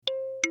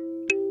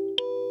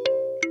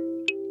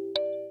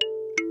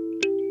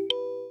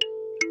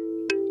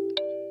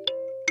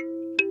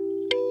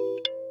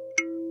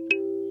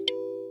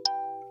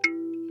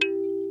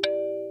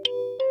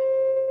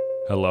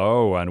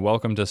Hello, and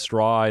welcome to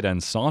Stride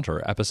and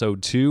Saunter,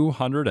 episode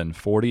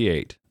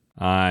 248.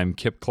 I'm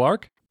Kip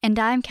Clark. And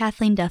I'm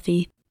Kathleen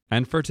Duffy.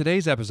 And for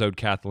today's episode,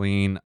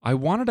 Kathleen, I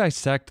want to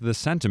dissect the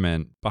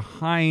sentiment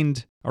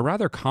behind a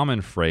rather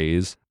common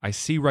phrase, I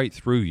see right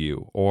through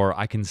you, or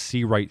I can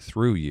see right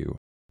through you.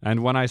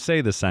 And when I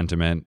say the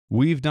sentiment,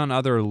 we've done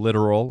other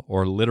literal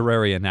or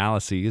literary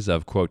analyses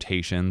of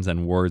quotations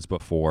and words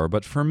before,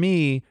 but for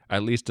me,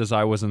 at least as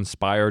I was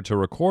inspired to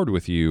record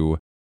with you,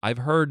 I've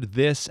heard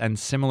this and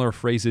similar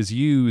phrases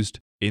used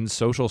in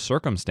social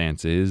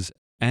circumstances,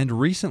 and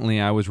recently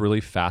I was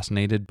really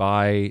fascinated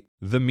by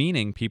the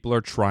meaning people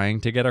are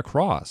trying to get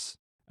across.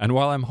 And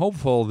while I'm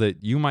hopeful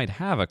that you might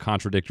have a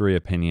contradictory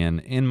opinion,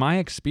 in my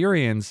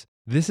experience,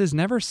 this is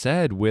never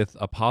said with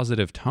a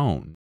positive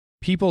tone.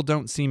 People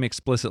don't seem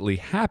explicitly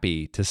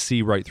happy to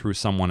see right through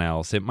someone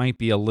else. It might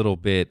be a little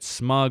bit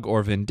smug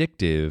or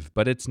vindictive,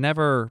 but it's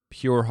never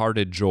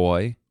pure-hearted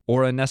joy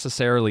or a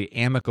necessarily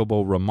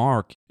amicable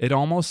remark. It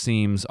almost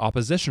seems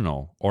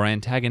oppositional or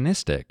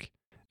antagonistic.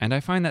 And I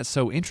find that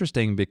so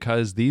interesting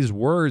because these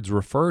words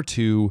refer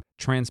to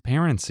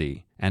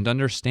transparency and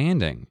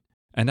understanding.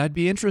 And I'd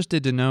be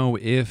interested to know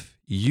if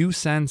you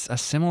sense a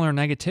similar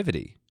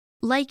negativity.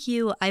 Like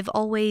you, I've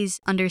always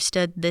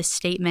understood this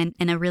statement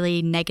in a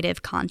really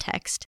negative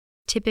context,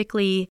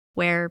 typically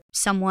where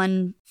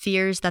someone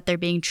fears that they're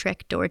being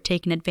tricked or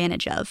taken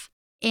advantage of.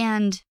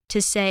 And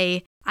to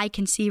say, I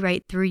can see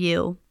right through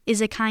you, is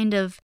a kind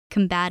of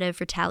combative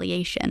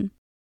retaliation.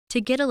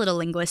 To get a little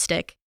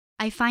linguistic,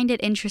 I find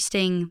it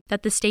interesting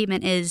that the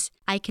statement is,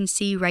 I can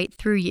see right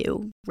through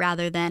you,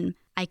 rather than,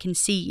 I can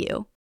see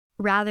you.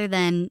 Rather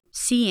than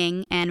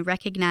seeing and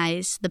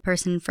recognize the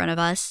person in front of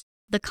us,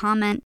 the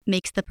comment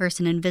makes the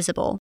person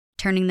invisible,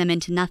 turning them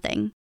into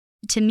nothing.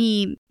 To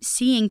me,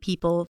 seeing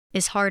people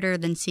is harder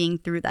than seeing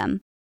through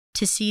them.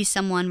 To see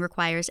someone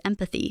requires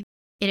empathy.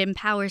 It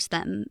empowers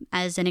them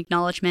as an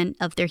acknowledgement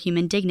of their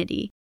human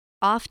dignity.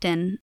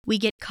 Often, we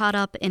get caught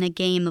up in a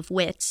game of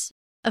wits,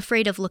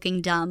 afraid of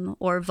looking dumb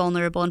or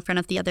vulnerable in front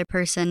of the other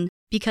person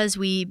because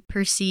we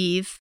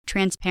perceive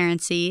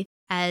transparency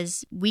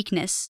as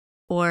weakness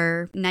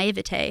or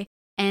naivete,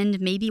 and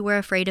maybe we're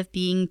afraid of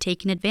being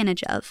taken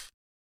advantage of.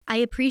 I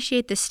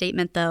appreciate this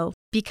statement, though,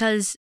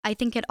 because I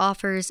think it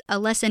offers a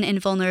lesson in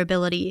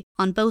vulnerability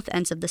on both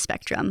ends of the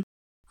spectrum.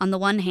 On the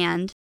one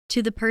hand,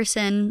 to the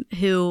person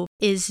who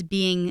is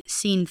being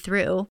seen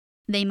through,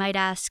 they might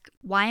ask,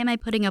 why am I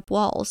putting up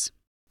walls?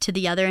 To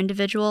the other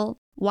individual,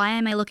 why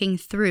am I looking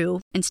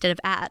through instead of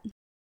at?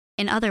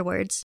 In other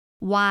words,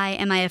 why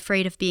am I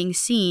afraid of being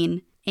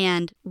seen,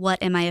 and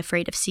what am I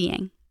afraid of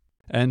seeing?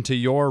 And to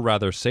your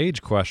rather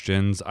sage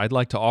questions, I'd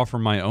like to offer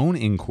my own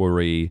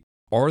inquiry.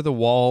 Are the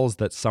walls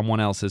that someone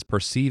else is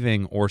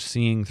perceiving or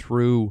seeing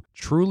through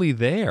truly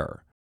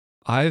there?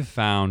 I've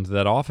found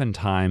that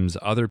oftentimes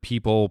other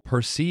people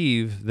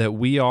perceive that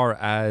we are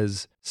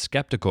as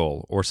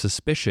skeptical or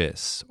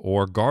suspicious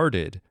or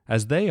guarded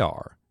as they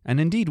are. And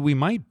indeed we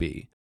might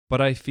be.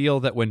 But I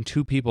feel that when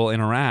two people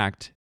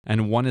interact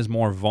and one is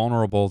more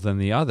vulnerable than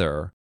the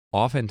other,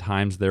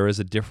 oftentimes there is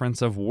a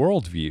difference of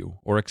worldview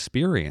or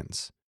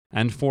experience.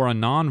 And for a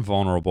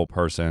non-vulnerable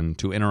person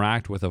to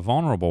interact with a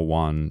vulnerable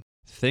one,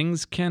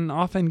 things can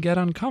often get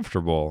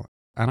uncomfortable,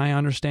 and I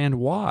understand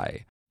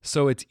why.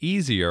 So it's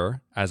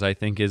easier, as I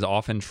think is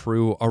often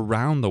true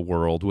around the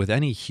world with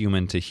any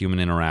human-to-human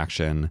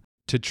interaction,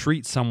 to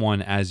treat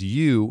someone as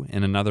you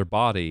in another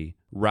body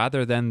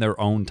rather than their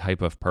own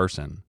type of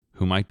person,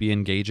 who might be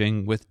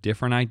engaging with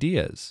different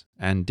ideas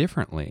and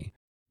differently.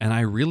 And I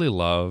really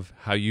love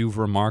how you've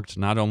remarked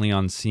not only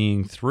on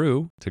seeing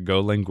through, to go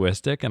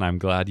linguistic, and I'm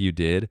glad you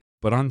did,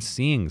 but on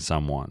seeing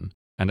someone.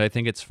 And I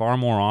think it's far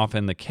more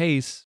often the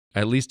case,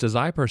 at least as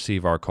I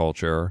perceive our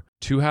culture,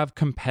 to have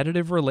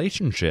competitive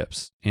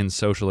relationships in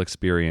social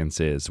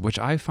experiences, which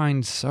I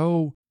find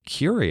so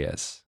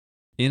curious.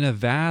 In a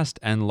vast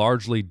and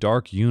largely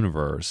dark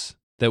universe,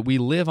 that we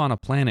live on a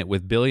planet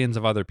with billions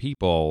of other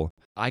people,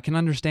 I can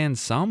understand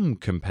some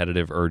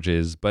competitive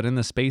urges, but in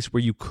the space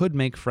where you could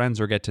make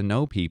friends or get to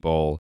know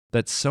people,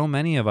 that so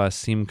many of us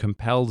seem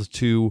compelled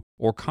to,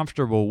 or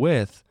comfortable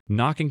with,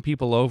 knocking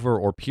people over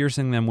or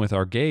piercing them with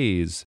our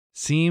gaze,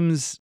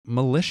 seems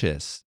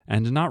malicious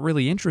and not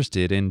really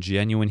interested in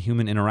genuine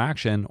human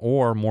interaction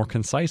or, more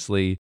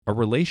concisely, a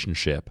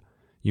relationship.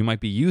 You might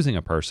be using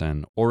a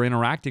person or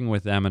interacting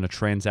with them in a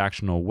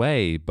transactional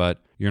way,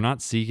 but you're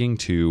not seeking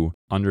to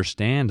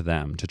understand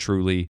them, to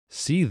truly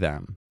see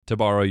them, to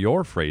borrow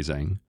your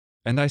phrasing.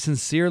 And I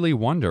sincerely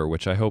wonder,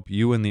 which I hope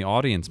you and the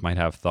audience might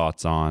have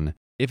thoughts on,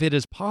 if it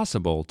is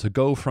possible to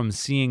go from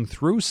seeing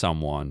through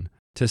someone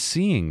to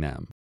seeing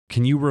them.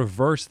 Can you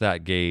reverse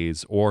that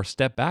gaze or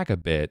step back a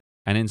bit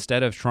and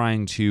instead of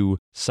trying to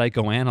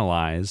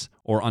psychoanalyze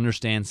or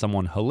understand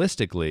someone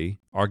holistically,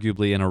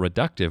 arguably in a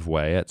reductive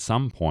way at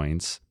some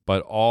points,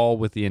 but all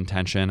with the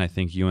intention, I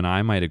think you and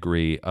I might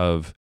agree,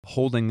 of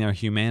holding their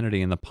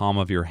humanity in the palm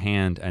of your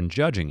hand and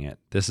judging it.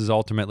 This is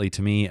ultimately,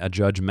 to me, a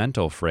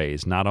judgmental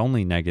phrase, not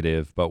only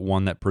negative, but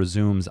one that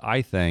presumes,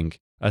 I think,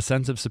 a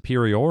sense of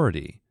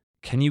superiority.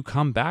 can you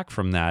come back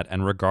from that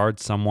and regard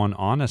someone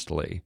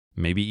honestly,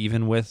 maybe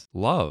even with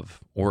love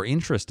or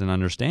interest in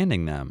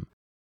understanding them?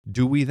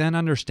 Do we then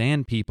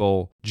understand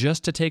people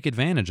just to take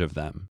advantage of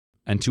them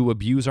and to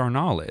abuse our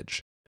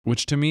knowledge?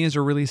 Which to me is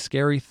a really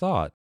scary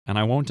thought. And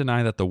I won't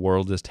deny that the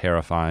world is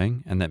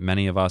terrifying and that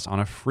many of us on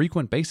a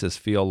frequent basis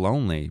feel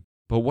lonely.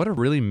 But what a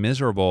really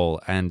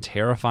miserable and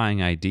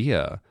terrifying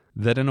idea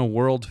that in a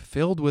world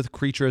filled with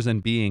creatures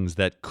and beings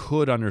that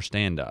could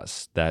understand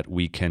us, that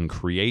we can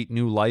create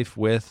new life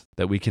with,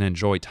 that we can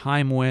enjoy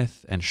time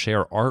with and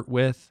share art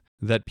with,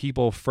 that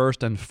people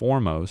first and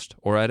foremost,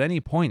 or at any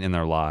point in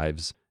their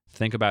lives,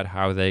 think about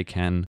how they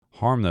can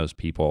harm those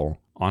people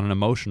on an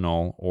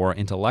emotional or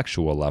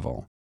intellectual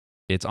level.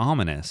 It's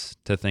ominous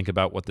to think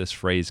about what this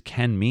phrase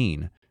can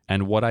mean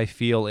and what I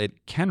feel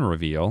it can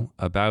reveal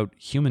about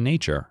human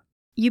nature.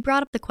 You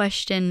brought up the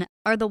question,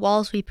 are the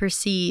walls we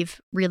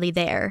perceive really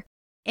there?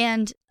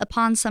 And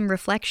upon some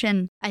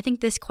reflection, I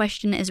think this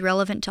question is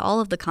relevant to all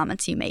of the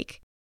comments you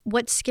make.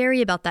 What's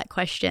scary about that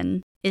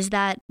question is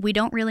that we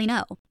don't really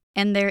know,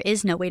 and there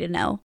is no way to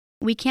know.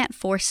 We can't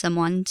force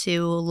someone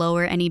to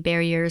lower any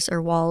barriers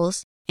or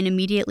walls and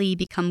immediately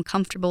become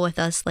comfortable with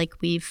us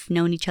like we've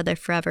known each other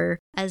forever,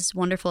 as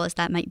wonderful as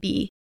that might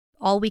be.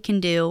 All we can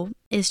do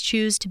is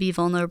choose to be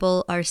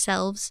vulnerable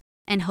ourselves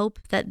and hope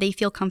that they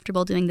feel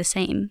comfortable doing the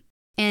same.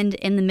 And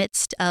in the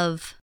midst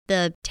of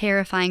the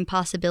terrifying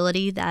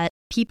possibility that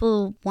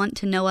people want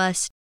to know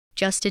us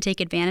just to take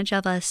advantage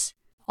of us,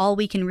 all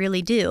we can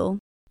really do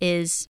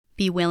is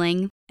be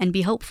willing and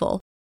be hopeful.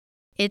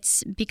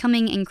 It's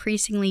becoming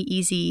increasingly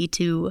easy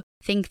to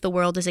think the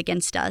world is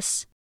against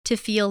us, to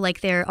feel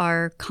like there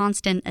are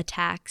constant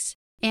attacks.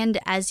 And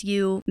as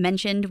you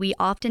mentioned, we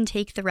often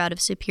take the route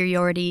of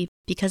superiority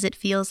because it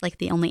feels like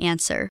the only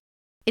answer.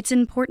 It's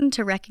important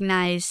to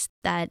recognize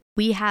that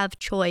we have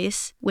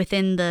choice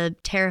within the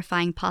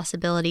terrifying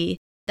possibility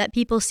that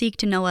people seek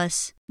to know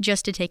us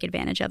just to take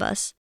advantage of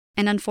us.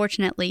 And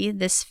unfortunately,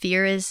 this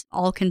fear is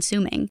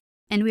all-consuming,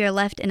 and we are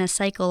left in a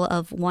cycle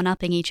of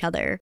one-upping each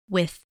other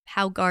with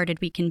how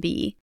guarded we can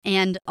be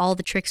and all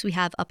the tricks we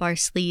have up our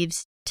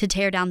sleeves to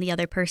tear down the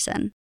other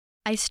person.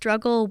 I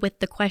struggle with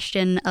the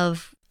question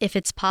of if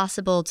it's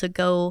possible to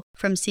go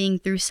from seeing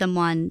through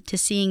someone to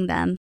seeing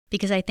them,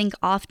 because I think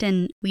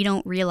often we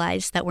don't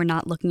realize that we're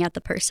not looking at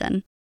the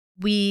person.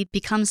 We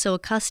become so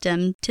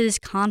accustomed to this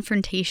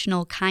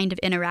confrontational kind of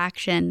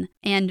interaction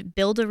and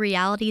build a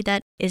reality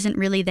that isn't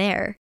really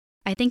there.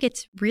 I think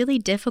it's really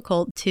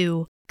difficult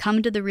to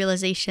come to the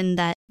realization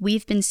that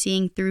we've been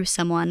seeing through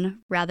someone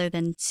rather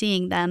than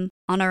seeing them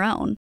on our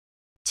own.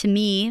 To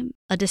me,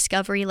 a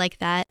discovery like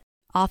that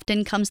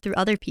often comes through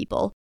other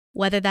people,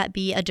 whether that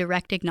be a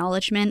direct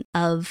acknowledgement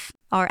of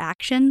our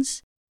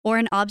actions or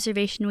an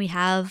observation we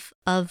have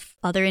of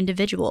other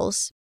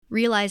individuals,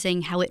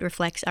 realizing how it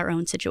reflects our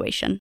own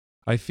situation.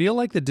 I feel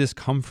like the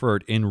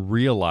discomfort in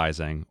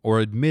realizing or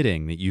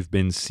admitting that you've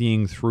been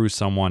seeing through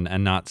someone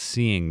and not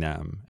seeing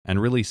them,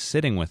 and really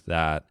sitting with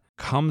that,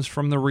 comes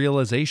from the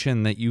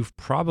realization that you've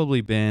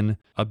probably been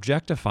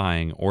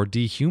objectifying or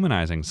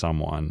dehumanizing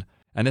someone.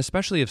 And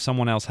especially if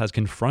someone else has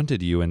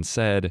confronted you and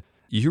said,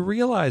 you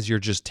realize you're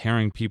just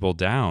tearing people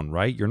down,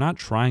 right? You're not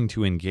trying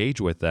to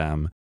engage with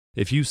them.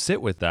 If you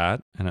sit with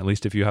that, and at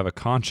least if you have a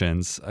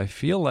conscience, I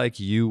feel like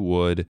you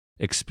would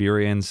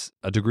experience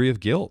a degree of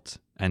guilt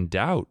and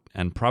doubt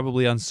and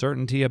probably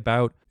uncertainty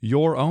about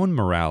your own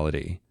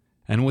morality.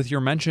 And with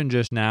your mention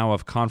just now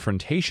of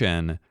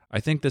confrontation, I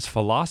think this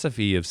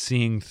philosophy of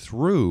seeing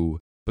through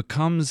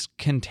becomes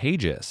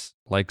contagious,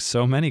 like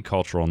so many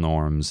cultural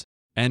norms,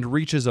 and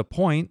reaches a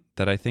point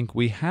that I think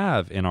we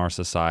have in our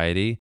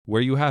society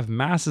where you have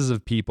masses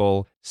of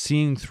people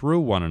seeing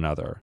through one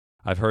another.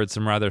 I've heard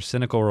some rather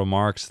cynical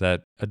remarks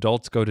that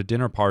adults go to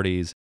dinner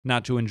parties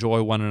not to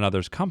enjoy one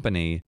another's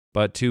company,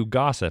 but to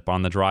gossip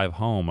on the drive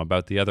home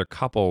about the other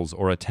couples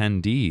or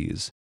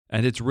attendees.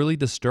 And it's really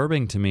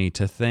disturbing to me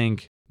to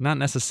think not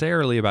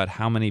necessarily about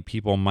how many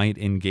people might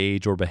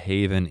engage or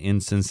behave in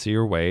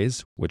insincere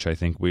ways, which I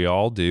think we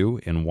all do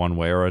in one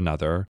way or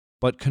another,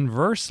 but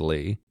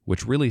conversely,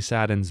 which really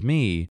saddens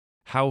me,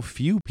 how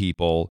few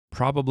people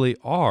probably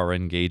are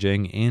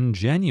engaging in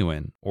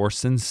genuine or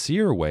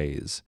sincere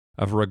ways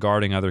of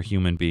regarding other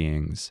human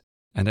beings.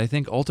 And I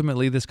think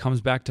ultimately this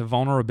comes back to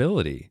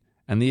vulnerability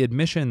and the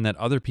admission that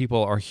other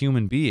people are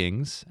human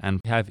beings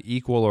and have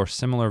equal or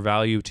similar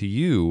value to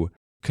you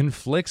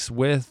conflicts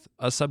with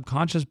a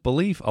subconscious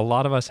belief a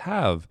lot of us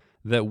have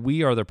that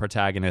we are the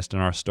protagonist in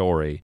our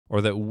story,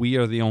 or that we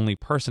are the only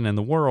person in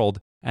the world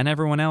and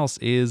everyone else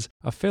is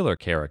a filler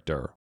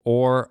character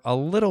or a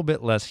little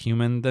bit less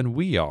human than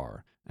we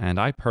are. And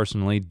I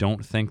personally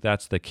don't think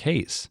that's the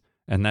case.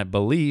 And that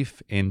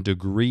belief in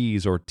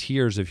degrees or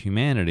tiers of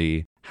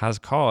humanity has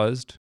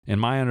caused, in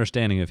my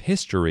understanding of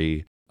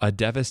history, a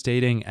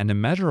devastating and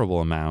immeasurable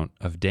amount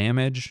of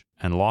damage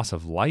and loss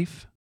of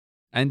life.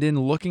 And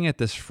in looking at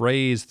this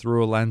phrase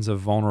through a lens of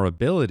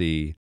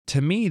vulnerability,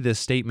 to me, this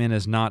statement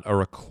is not a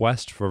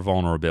request for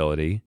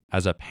vulnerability,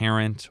 as a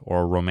parent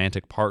or a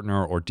romantic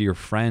partner or dear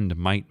friend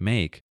might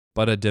make,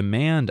 but a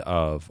demand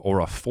of or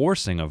a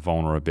forcing of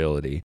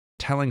vulnerability,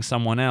 telling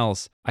someone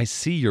else, I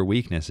see your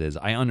weaknesses,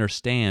 I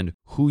understand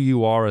who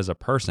you are as a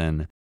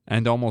person,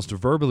 and almost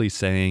verbally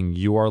saying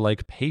you are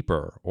like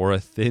paper or a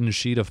thin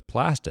sheet of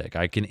plastic.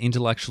 I can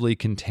intellectually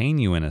contain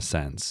you in a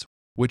sense,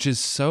 which is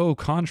so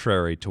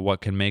contrary to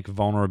what can make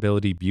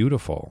vulnerability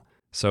beautiful.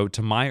 So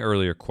to my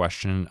earlier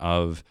question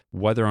of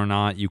whether or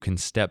not you can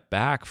step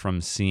back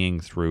from seeing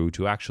through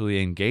to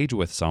actually engage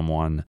with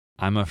someone,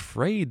 I'm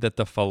afraid that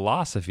the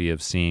philosophy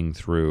of seeing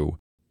through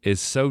is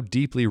so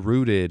deeply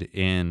rooted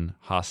in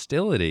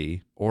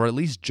hostility, or at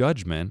least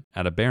judgment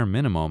at a bare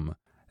minimum,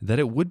 that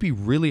it would be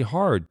really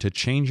hard to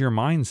change your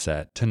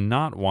mindset to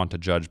not want to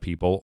judge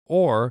people,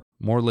 or,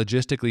 more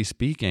logistically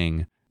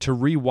speaking, to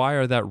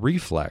rewire that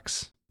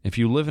reflex. If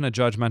you live in a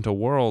judgmental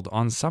world,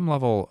 on some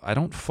level, I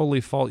don't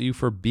fully fault you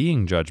for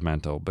being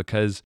judgmental,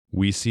 because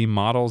we see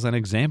models and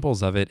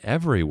examples of it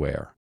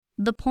everywhere.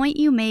 The point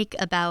you make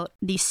about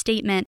the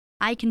statement,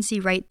 I can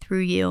see right through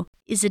you,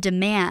 is a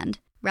demand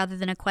rather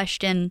than a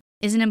question,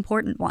 is an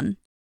important one.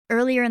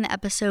 Earlier in the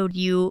episode,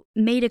 you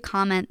made a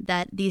comment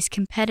that these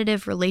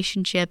competitive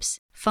relationships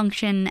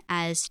function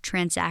as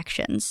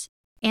transactions.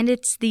 And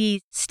it's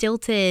the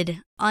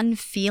stilted,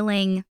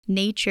 unfeeling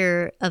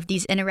nature of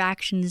these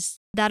interactions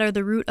that are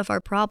the root of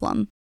our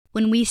problem.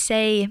 When we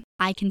say,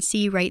 I can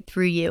see right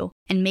through you,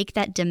 and make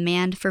that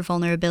demand for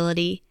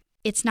vulnerability,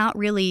 it's not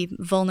really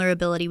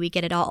vulnerability we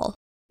get at all.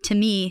 To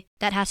me,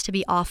 that has to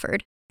be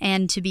offered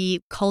and to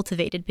be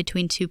cultivated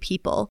between two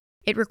people.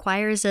 It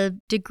requires a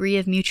degree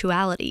of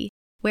mutuality,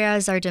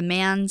 whereas our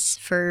demands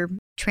for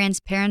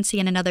transparency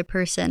in another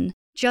person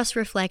just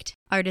reflect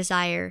our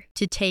desire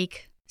to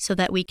take so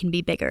that we can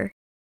be bigger.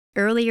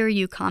 Earlier,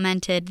 you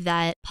commented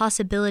that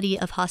possibility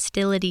of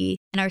hostility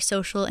in our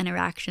social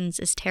interactions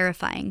is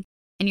terrifying.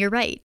 And you're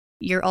right.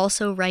 You're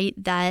also right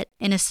that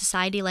in a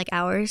society like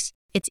ours,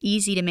 it's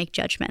easy to make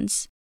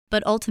judgments.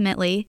 But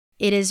ultimately,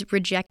 it is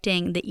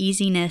rejecting the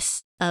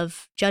easiness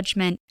of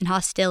judgment and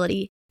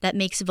hostility that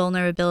makes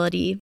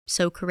vulnerability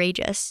so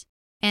courageous.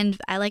 And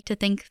I like to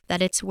think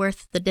that it's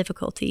worth the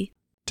difficulty.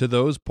 To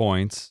those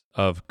points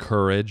of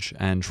courage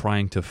and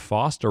trying to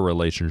foster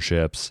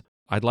relationships,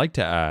 I'd like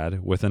to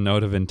add, with a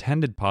note of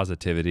intended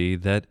positivity,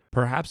 that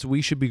perhaps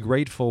we should be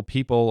grateful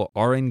people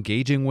are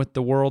engaging with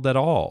the world at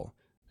all.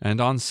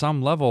 And on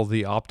some level,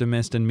 the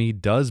optimist in me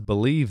does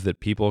believe that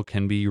people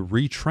can be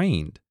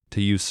retrained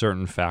to use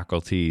certain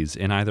faculties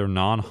in either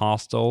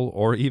non-hostile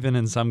or even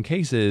in some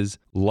cases,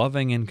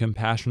 loving and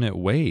compassionate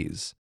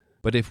ways.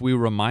 But if we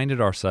reminded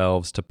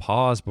ourselves to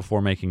pause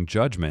before making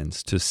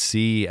judgments, to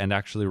see and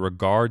actually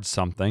regard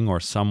something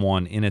or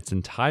someone in its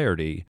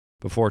entirety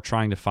before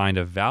trying to find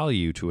a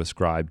value to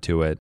ascribe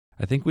to it,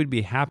 I think we'd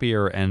be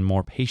happier and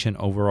more patient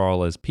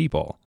overall as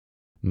people.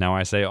 Now,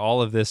 I say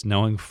all of this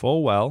knowing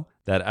full well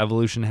that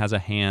evolution has a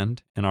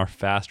hand in our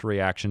fast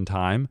reaction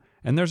time,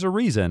 and there's a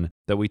reason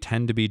that we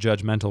tend to be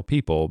judgmental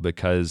people,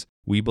 because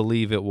we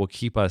believe it will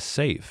keep us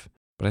safe.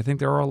 But I think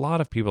there are a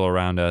lot of people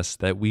around us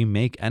that we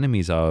make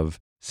enemies of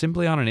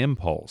simply on an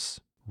impulse,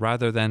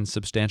 rather than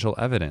substantial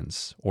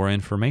evidence or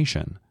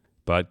information.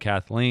 But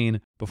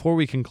Kathleen, before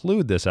we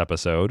conclude this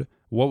episode,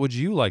 what would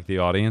you like the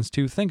audience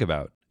to think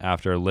about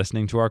after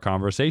listening to our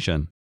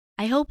conversation?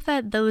 I hope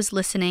that those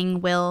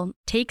listening will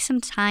take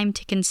some time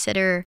to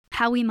consider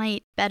how we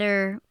might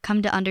better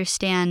come to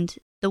understand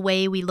the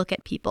way we look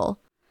at people,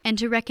 and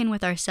to reckon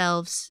with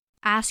ourselves,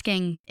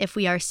 asking if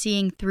we are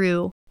seeing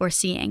through or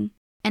seeing.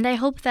 And I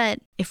hope that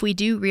if we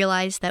do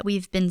realize that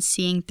we've been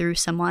seeing through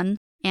someone,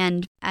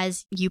 and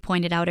as you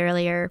pointed out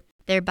earlier,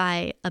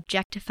 thereby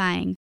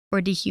objectifying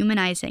or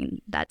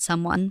dehumanizing that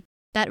someone,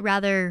 that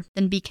rather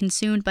than be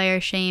consumed by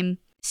our shame,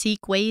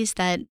 seek ways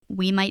that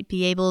we might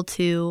be able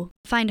to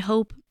find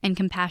hope and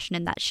compassion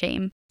in that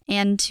shame,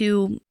 and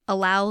to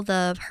allow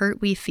the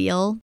hurt we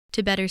feel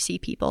to better see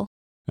people.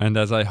 And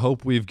as I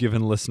hope we've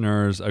given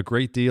listeners a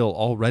great deal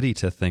already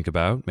to think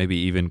about, maybe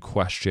even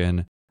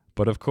question,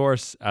 but of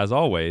course, as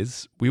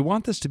always, we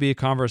want this to be a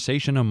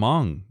conversation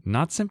among,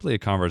 not simply a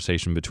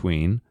conversation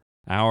between.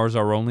 Ours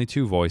are only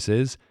two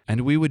voices, and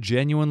we would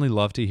genuinely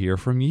love to hear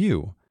from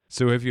you.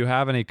 So if you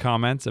have any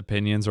comments,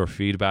 opinions, or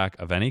feedback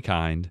of any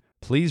kind,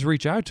 please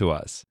reach out to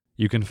us.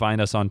 You can find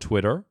us on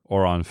Twitter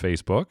or on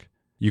Facebook.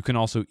 You can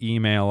also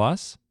email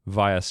us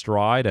via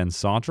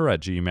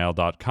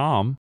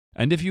strideandsaunter@gmail.com.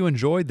 And if you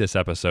enjoyed this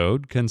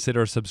episode,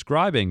 consider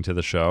subscribing to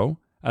the show,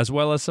 as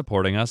well as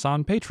supporting us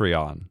on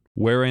Patreon,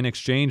 where in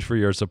exchange for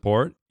your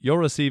support, you'll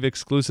receive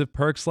exclusive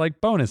perks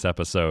like bonus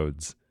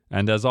episodes.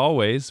 And as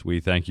always, we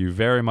thank you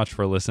very much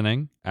for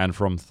listening. And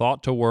from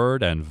thought to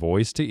word and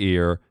voice to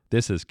ear,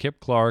 this is Kip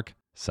Clark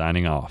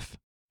signing off.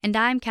 And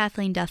I'm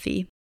Kathleen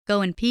Duffy.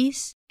 Go in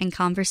peace and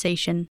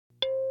conversation.